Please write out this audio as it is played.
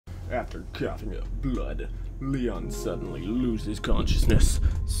After coughing up blood, Leon suddenly loses consciousness.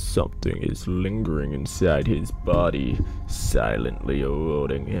 Something is lingering inside his body, silently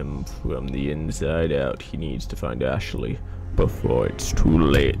eroding him from the inside out. He needs to find Ashley before it's too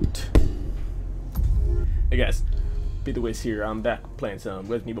late. Hey guys, Be the Wiz here. I'm back playing some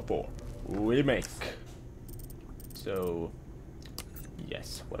Resident Evil 4 remake. So,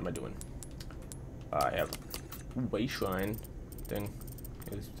 yes, what am I doing? I have way shrine thing.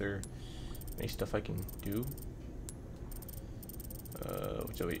 Is there any stuff I can do?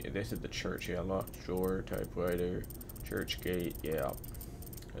 So this is the church, yeah. Locked drawer, typewriter, church gate, yeah.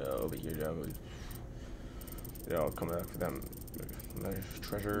 Over here, yeah, I'll come back for them.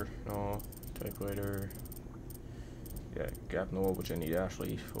 Treasure, no, typewriter. Yeah, gap in the wall, which I need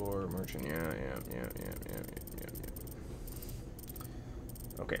Ashley for. Merchant, yeah.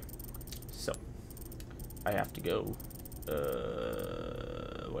 Okay, so I have to go.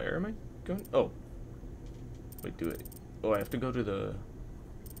 Where am I going? Oh, wait, do it. Oh, I have to go to the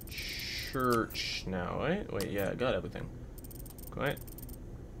church now, right? Wait, yeah, I got everything. Right?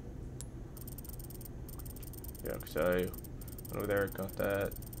 Yeah, because I went over there, got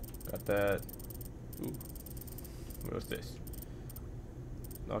that. Ooh. What's this?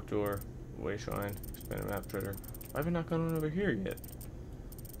 Locked door, way shrine, expanded map treasure. Why have I not gone over here yet?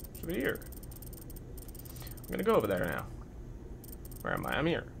 It's over here. I'm gonna go over there now. Where am I? I'm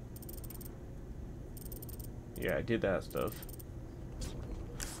here. Yeah, I did that stuff.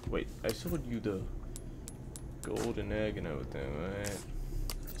 Wait, I sold you the golden egg and everything, right?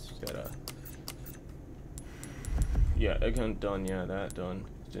 Just gotta... Yeah, egg hunt done, yeah, that done.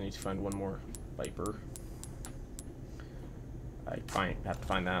 Still need to find one more viper. I have to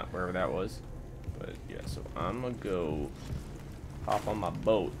find that, wherever that was. But yeah, so I'm gonna go hop on my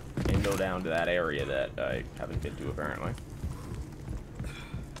boat and go down to that area that I haven't been to apparently.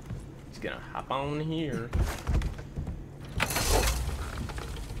 Just gonna hop on here.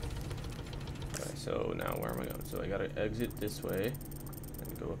 Okay, so now where am I going? So I gotta exit this way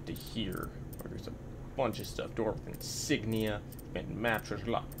and go up to here where there's a bunch of stuff. Door with insignia and mattress,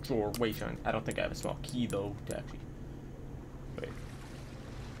 locked drawer, wayshine. I don't think I have a small key though to actually. Wait.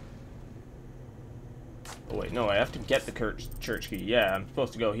 Oh wait, no, I have to get the church key. Yeah, I'm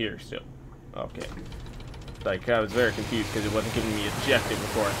supposed to go here still. Okay. Like, I was very confused because it wasn't giving me objective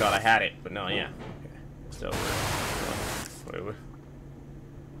before I thought I had it, but no, yeah. Okay. So, wait.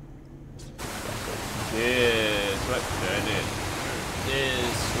 This, what did I do?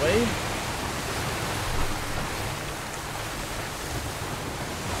 This way?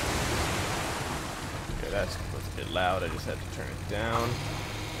 Okay, that's a bit loud. I just had to turn it down.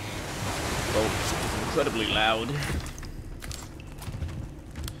 Oh, it's incredibly loud.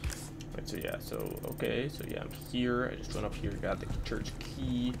 Right, so yeah, okay, so yeah, I'm here. I just went up here, got the church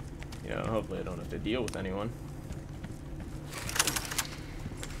key. You know, hopefully I don't have to deal with anyone.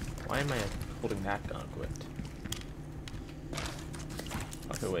 Why am I holding that gun equipped?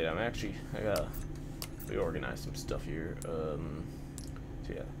 Okay, wait, I gotta reorganize some stuff here. So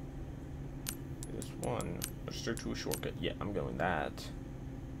yeah. This one, register to a shortcut. Yeah, I'm going that.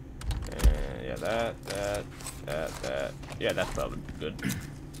 And yeah, that. Yeah, that's probably good.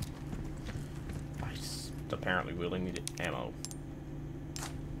 Nice. Apparently really needed ammo.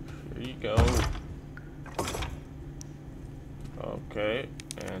 Here you go. Okay,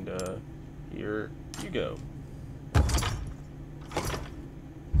 and here you go.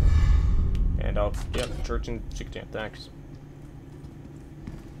 And yep, church and chicken camp, thanks.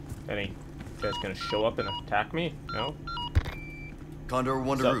 Any guys gonna show up and attack me? No? Condor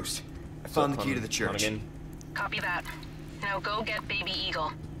 1 to Roost. I found the key to the church. Copy that. Now go get Baby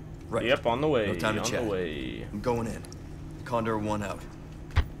Eagle. Right. Yep, on the way. No time to on chat. the way. I'm going in. Condor 1 out.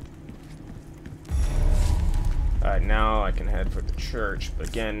 Alright, now I can head for the church, but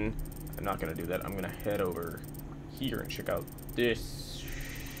again, I'm not gonna do that. I'm gonna head over here and check out this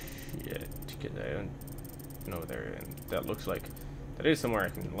shit. Because I don't know there, and that looks like that is somewhere I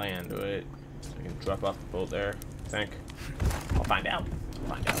can land, right? So I can drop off the boat there, I think. I'll find out.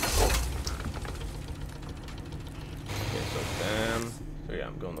 Okay, so bam. So yeah,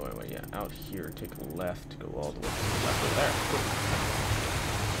 I'm going the right way. Yeah, out here, take a left, go all the way to the left over there. Cool.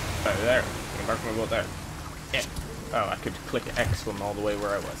 Right there. I can park my boat there. Yeah. Oh, I could click X from all the way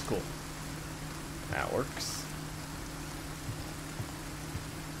where I was. Cool. That works.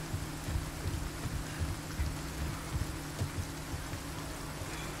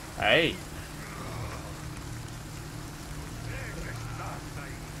 Hey.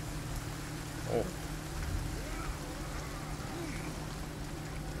 Oh.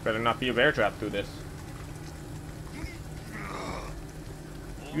 Better not be a bear trap through this.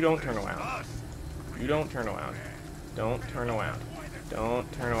 You don't turn around. You don't turn around. Don't turn around.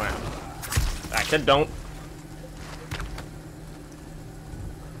 Don't turn around. I said don't.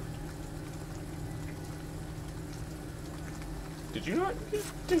 Did you not? You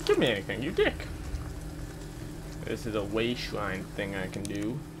didn't give me anything, you dick. This is a way shrine thing I can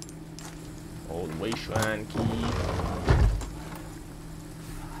do. Old way shrine key.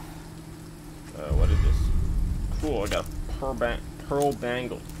 What is this? Cool, I got a pearl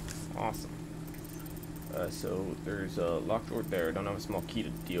bangle. Awesome. So there's a locked door there. I don't have a small key to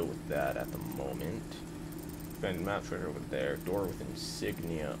deal with that at the moment. Then map treasure over there. Door with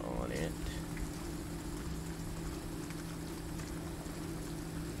insignia on it.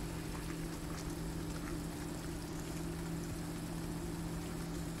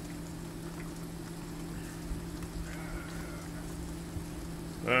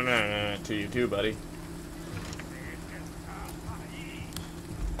 No, to you too, buddy.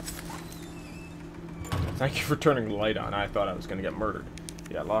 Thank you for turning the light on. I thought I was gonna get murdered.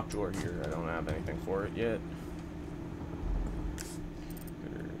 Yeah, locked door here. I don't have anything for it yet.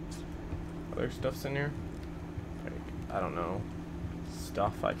 Other stuff's in here? Like, I don't know.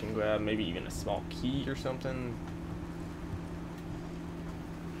 Stuff I can grab. Maybe even a small key or something.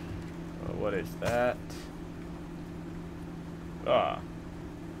 What is that? Ah.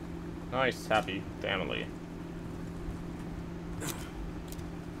 Nice, happy family.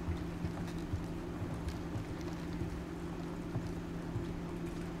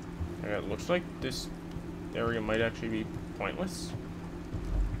 Yeah, it looks like this area might actually be pointless.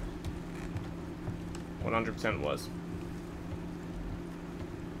 100% was.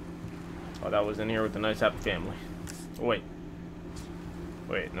 Oh, that was in here with the nice happy family. Oh, wait.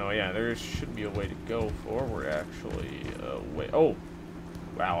 Wait, no, yeah, there should be a way to go forward, actually. Wait, oh!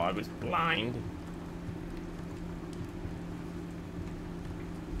 Wow, I was blind.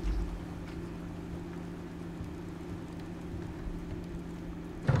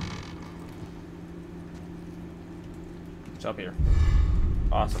 What's up here?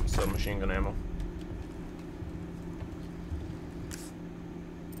 Awesome, submachine gun ammo.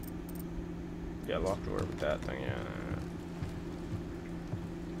 Yeah, locked door with that thing, yeah.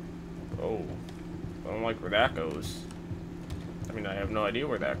 Oh, I don't like where that goes. I mean, I have no idea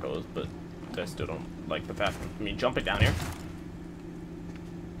where that goes, but I still don't like the fact of me jumping down here.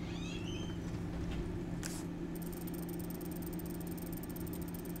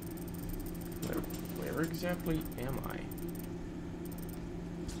 Where exactly am I?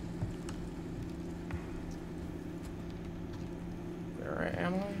 Where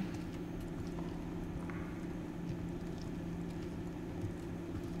am I?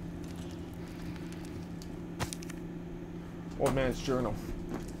 Old man's journal.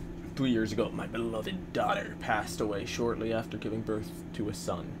 3 years ago, my beloved daughter passed away shortly after giving birth to a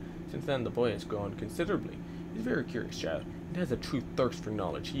son. Since then, the boy has grown considerably. He's a very curious child and has a true thirst for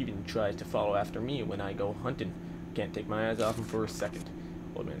knowledge. He even tries to follow after me when I go hunting. Can't take my eyes off him for a second.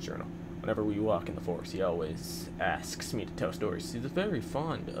 Old man's journal. Whenever we walk in the forest, he always asks me to tell stories. He's very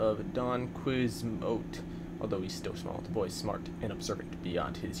fond of Don Quixote. Although he's still small, the boy's smart and observant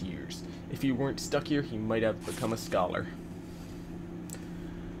beyond his years. If he weren't stuck here, he might have become a scholar.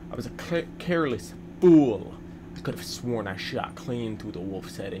 I was a careless fool. I could have sworn I shot clean through the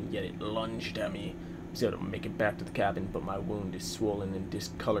wolf's head, and yet it lunged at me. I was able to make it back to the cabin, but my wound is swollen and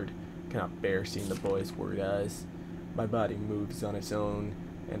discolored. I cannot bear seeing the boy's worried eyes. My body moves on its own,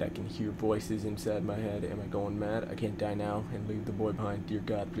 and I can hear voices inside my head. Am I going mad? I can't die now and leave the boy behind. Dear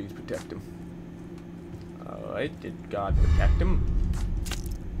God, please protect him. Alright, did God protect him?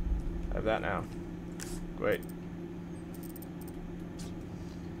 I have that now. Great.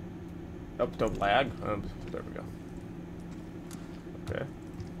 Oh, don't lag. There we go. Okay.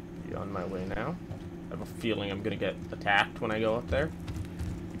 Be on my way now. I have a feeling I'm gonna get attacked when I go up there.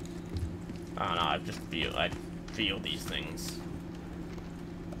 I don't know, I feel these things.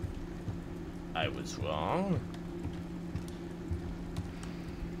 I was wrong.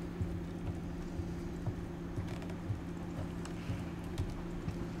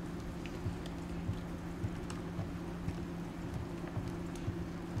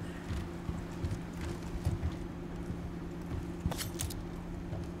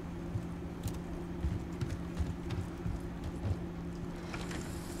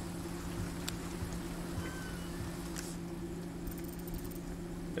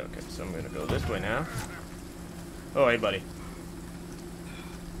 Okay, so I'm gonna go this way now. Oh, hey, buddy.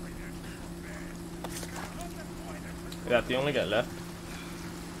 Is that the only guy left?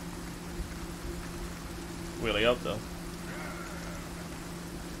 Really up though.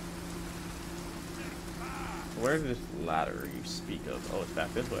 Where's this ladder you speak of? Oh, it's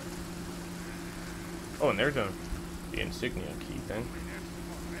back this way. Oh, and there's the insignia key thing.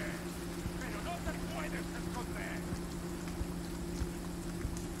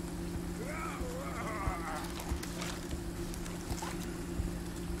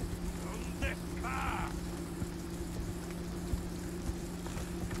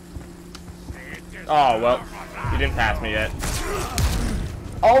 Oh, well, you didn't pass me yet.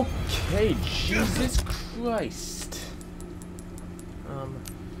 Okay, Jesus Christ.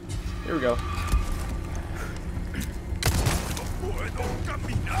 Here we go.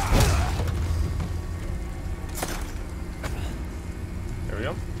 There we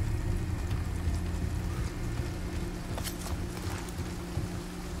go.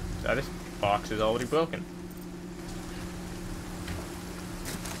 So this box is already broken.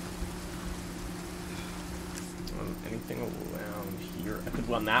 Anything around here? I could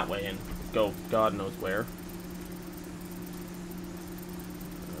run that way and go God knows where.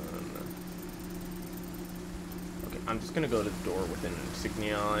 Okay, I'm just gonna go to the door with an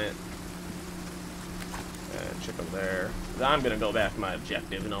insignia on it. Check over there. I'm gonna go back to my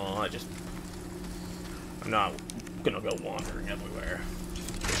objective and all. I'm not gonna go wandering everywhere.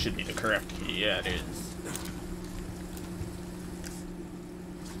 This should be the correct key. Yeah, it is.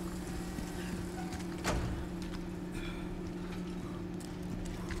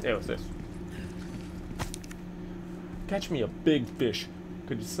 Yeah, what's this? Catch me a big fish.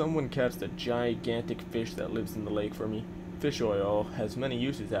 Could someone catch the gigantic fish that lives in the lake for me? Fish oil has many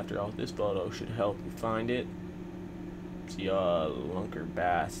uses after all. This photo should help you find it. See, lunker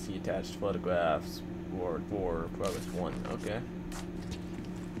bass. See attached photographs. Ward 4, progress 1. Okay.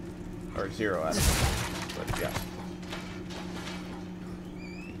 Or 0, I don't know. But yeah.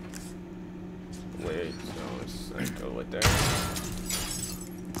 Wait, so let's go with there.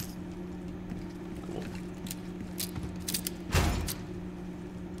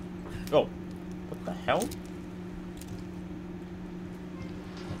 Oh, what the hell?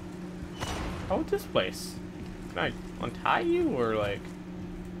 How is this place? Can I untie you, or like...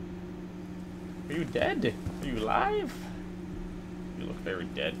 Are you dead? Are you alive? You look very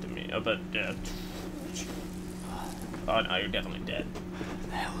dead to me. Oh, but... oh no, you're definitely dead. What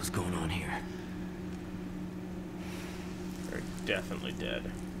the hell is going on here? You're definitely dead.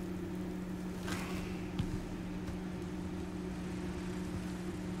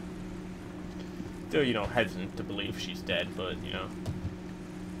 Still, you know, hesitant to believe she's dead, but, you know.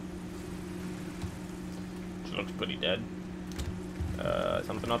 She looks pretty dead.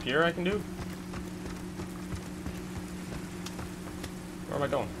 Something up here I can do? Where am I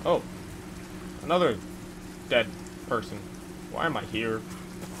going? Oh! Another dead person. Why am I here?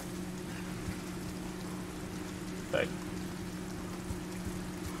 Okay.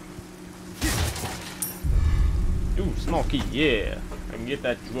 Ooh, small key, yeah! I can get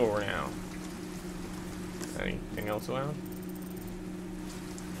that drawer now. Anything else around?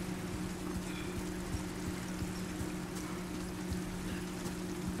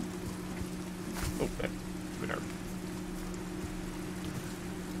 Okay.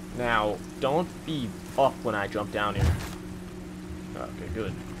 Now, don't be up when I jump down here. Okay,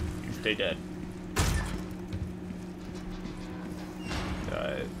 good. You stay dead.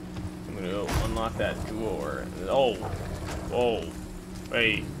 I'm gonna go unlock that drawer. Oh! Oh!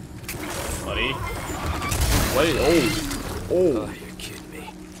 Hey! Buddy! Wait, oh! Oh! You're kidding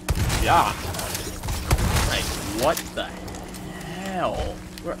me. Yeah! Like, what the hell?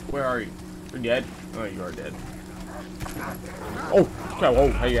 Where are you? You're dead? Oh, you are dead. Oh! Okay,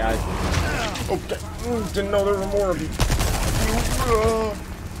 whoa, hey guys. Okay. Didn't know there were more of you.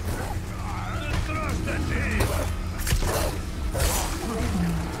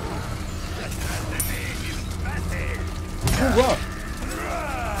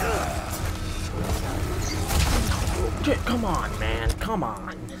 Okay, come on, man. Come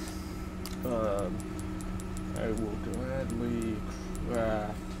on. I will gladly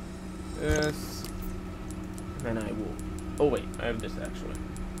craft this. And I will... Oh, wait. I have this, actually.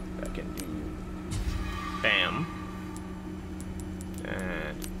 I can do... Bam.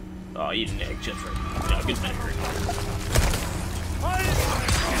 And... Oh, eat an egg just for... No, good measure.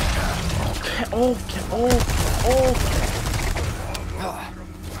 Okay, okay.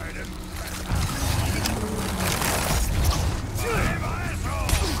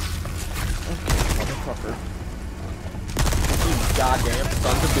 Motherfucker. You goddamn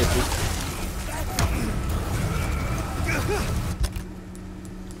sons of bitches.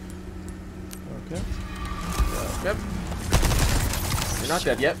 Okay. Yep. You're not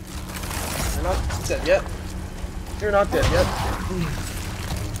dead yet. You're not dead yet. You're not dead yet.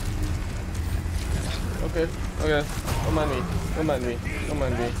 Okay. Okay. Don't mind me. Don't mind me. Don't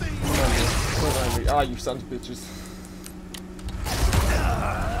mind me. Don't mind me. Don't mind me. Ah, you sons of bitches.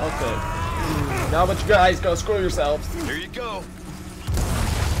 Okay. Now but you guys go screw yourselves. Here you go.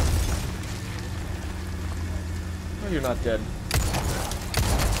 Oh, you're not dead.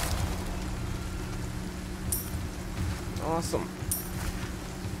 Awesome.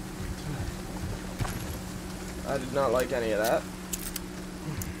 I did not like any of that.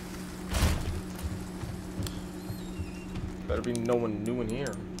 Better be no one new in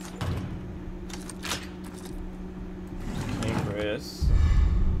here. Hey, Chris.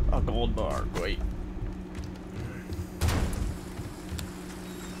 A gold bar. Wait.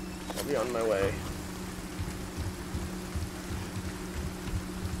 I'll be on my way.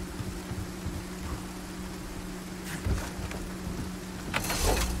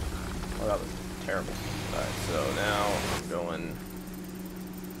 Oh, that was terrible. Alright, so now I'm going.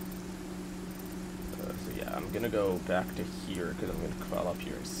 So yeah, I'm gonna go back to here because I'm gonna crawl up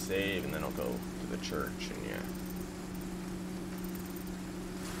here and save, and then I'll go to the church, and yeah.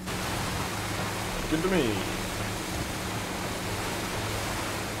 Good to me.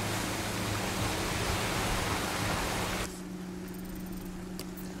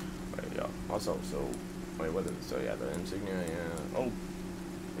 Wait, yeah. Also, so wait, what is it? So yeah, the insignia. Yeah. Oh,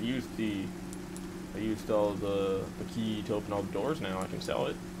 I used all the key to open all the doors. Now I can sell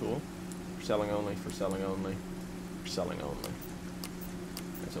it. Cool. For selling only. For selling only. For selling only.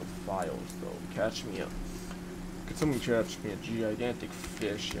 And so files though. Catch me up. Could someone catch me a gigantic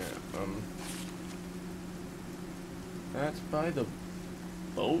fish? Yeah. That's by the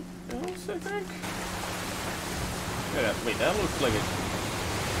boat house, I think. Yeah, wait, that looks like it's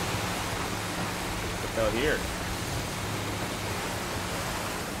out here.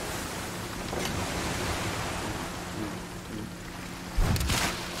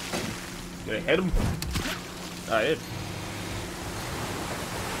 Did I hit him? I did.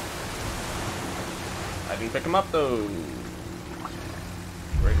 I didn't pick him up though.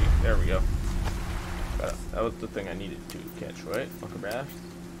 Right here. There we go. That was the thing I needed to catch, right? Lunker bass.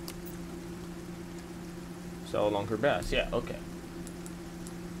 Sell a lunker bass. Yeah, okay.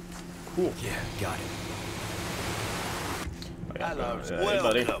 Cool. Yeah, got it. Hello, hey,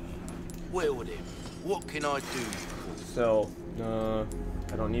 buddy. welcome. Wilden, what can I do? So,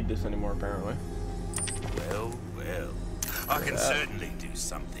 I don't need this anymore, apparently. Well, I can certainly do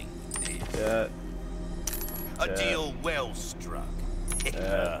something with this. A deal well struck.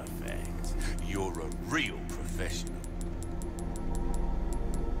 Perfect. You're a real professional.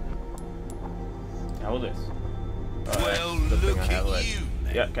 How is this? Well, look at you,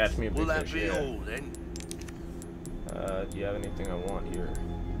 man. Yeah, catch me a big Will that fish, be yeah. all then? Do you have anything I want here?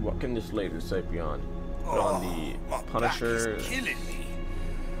 What can this laser sight be on? Put on the My Punisher. back is killing me.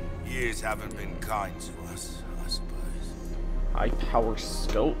 Years haven't been kind to us, I suppose. High power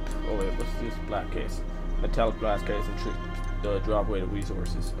scope. Oh wait, what's this black case? Metallic glass case and the drop weight of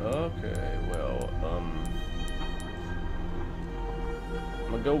resources. Okay, well, I'm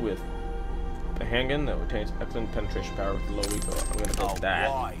gonna go with the handgun that retains excellent penetration power with low recoil. I'm gonna go with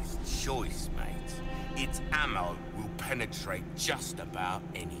that. Wise choice, mate. Its ammo will penetrate just about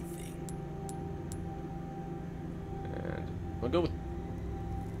anything. And I'm gonna go with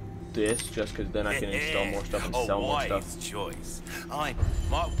this just because then I can install more stuff and sell more stuff. Wise choice. Like,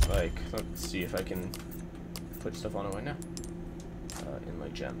 let's see if I can put stuff on it right now. In my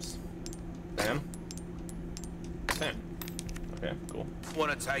gems. Bam. Bam. Okay, cool.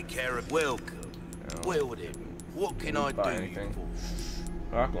 Want to take care of welcome. No, Wilden, what can I do anything. for?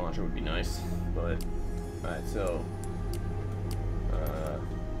 Rock launcher would be nice, but alright, so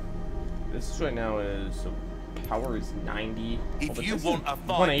this right now is so power is 90. If you want a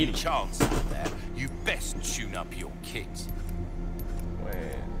fighting chance out there, you best tune up your kit.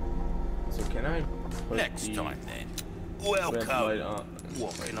 Wait. So can I put Next the time then. red light Welcome. on?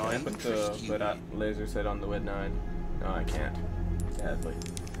 What can Can I I put interest you the in? laser sight on the Wed 9? No, I can't. Sadly.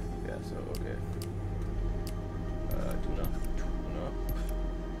 Yeah, so okay. Tune up.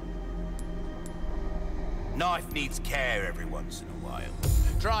 Knife needs care every once in a while.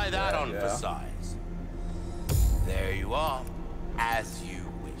 Try that on for size. There you are, as you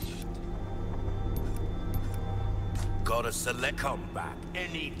wished. Gotta select come back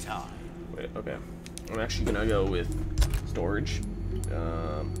anytime. Wait, okay. I'm actually gonna go with storage.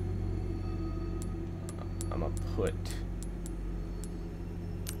 I'm gonna put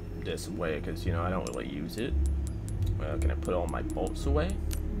this away because, you know, I don't really use it. Can I put all my bolts away?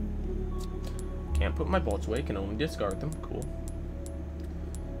 Can't put my bolts away, can only discard them. Cool.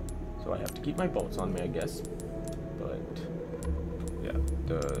 So I have to keep my bolts on me, I guess. But yeah,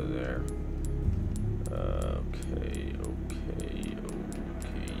 there. Okay.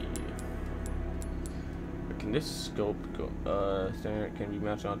 Can this scope go? Standard can be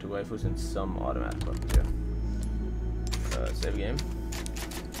mounted onto rifles and some automatic weapons. Yeah. Save game.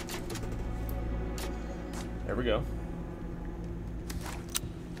 There we go.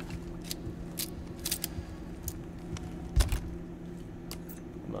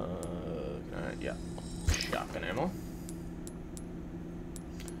 Yeah. Shotgun ammo.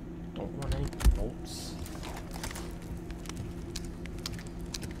 Don't want any bolts.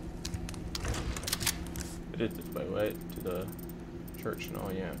 It is this way, right? To the church and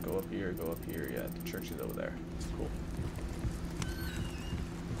all, yeah. Go up here, yeah. The church is over there. Cool.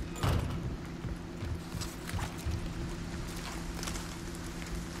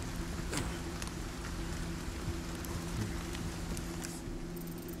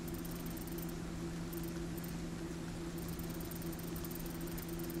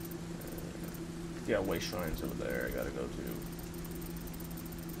 Yeah, way shrines over there I gotta go to.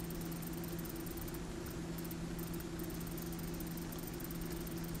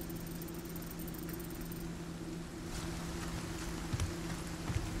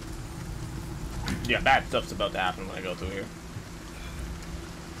 Yeah, bad stuff's about to happen when I go through here.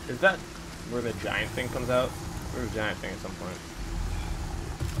 Is that where the giant thing comes out? Where's the giant thing at some point?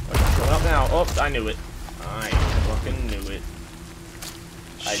 Okay, showing up now. Oh, I knew it. I fucking knew it.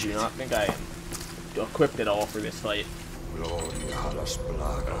 I do not think I am equipped at all for this fight.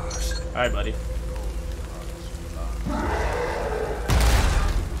 Alright, buddy.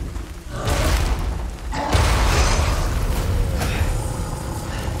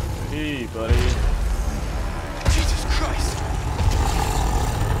 Hey, buddy. Jesus Christ!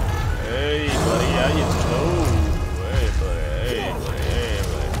 Hey, buddy, how you doing? Hey, buddy, hey,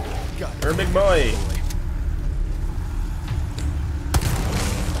 buddy. You're a big boy.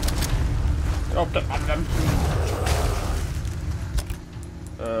 Oh,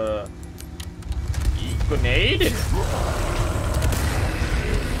 grenade?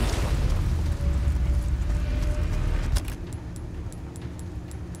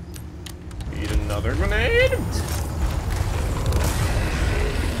 Need another grenade?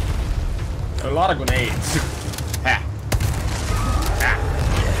 A lot of grenades. Ha. Ha.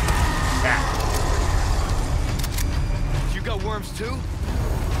 Ha. You got worms too?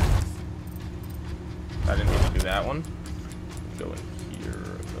 I didn't mean to do that one. Go in here.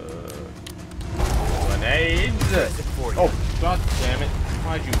 Grenades! Oh, god damn it.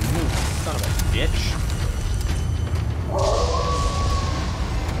 Why'd you move, son of a bitch?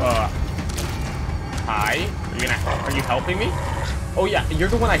 Hi? Are you helping me? Oh yeah, you're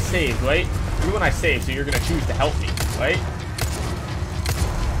the one I saved, right? You're the one I saved, so you're gonna choose to help me, right?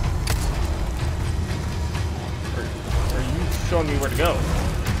 Or are you showing me where to go?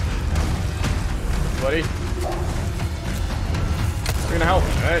 Buddy? You're gonna help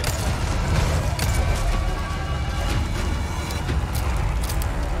me, right?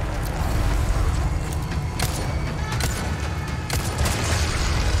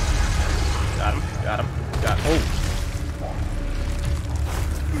 Got him. Oh.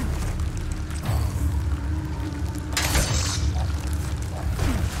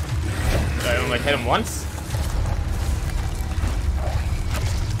 Did I only hit him once?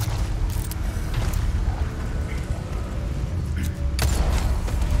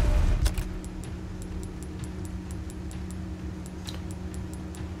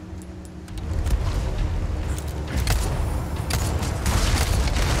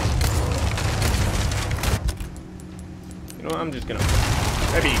 You know what, I'm just gonna...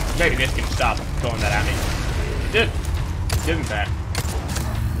 Maybe this can stop throwing that at me. It did. It did in fact.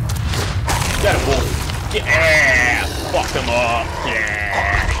 Get him, Wolf. Yeah! Fuck him up.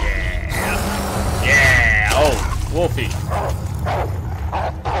 Yeah! Oh, Wolfie.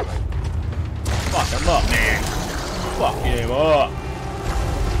 Fuck him up, man. Fuck him up.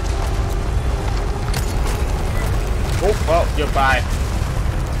 Oh, well, goodbye.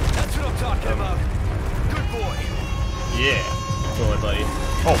 That's what I'm talking about. Good boy. Yeah, good boy, buddy.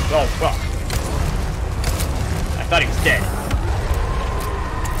 Oh, fuck. I thought he was dead.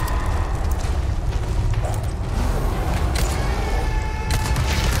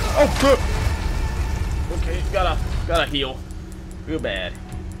 Oh, good. Okay, gotta heal. Real bad.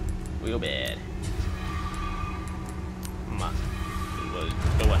 Come on.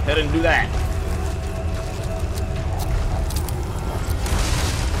 Go ahead and do that.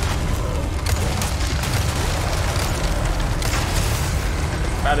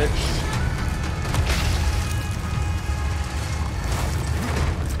 Got it.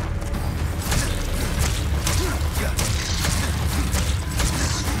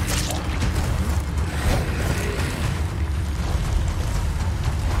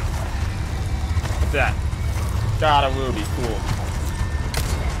 like that. God, it will be cool.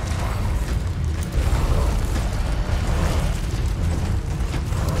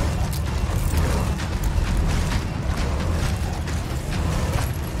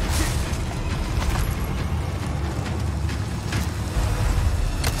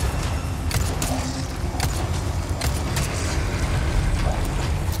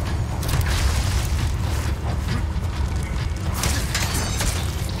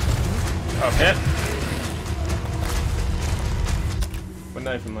 Okay. What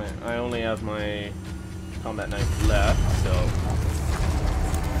knife am I only have my combat knife left, so.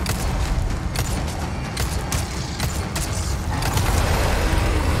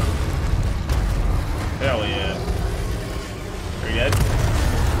 Hell yeah. Are you dead?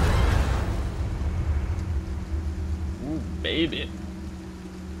 Ooh, baby.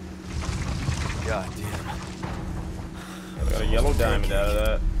 God damn. I got a yellow diamond out of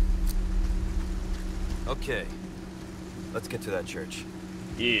that. Okay. Let's get to that church.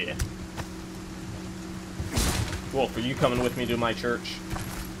 Yeah. Wolf, are you coming with me to my church?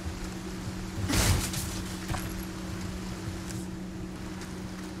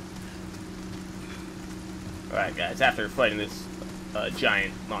 Alright guys, after fighting this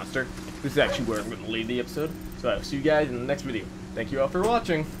giant monster, this is actually where I'm going to leave the episode. So I'll see you guys in the next video. Thank you all for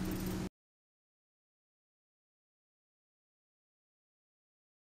watching.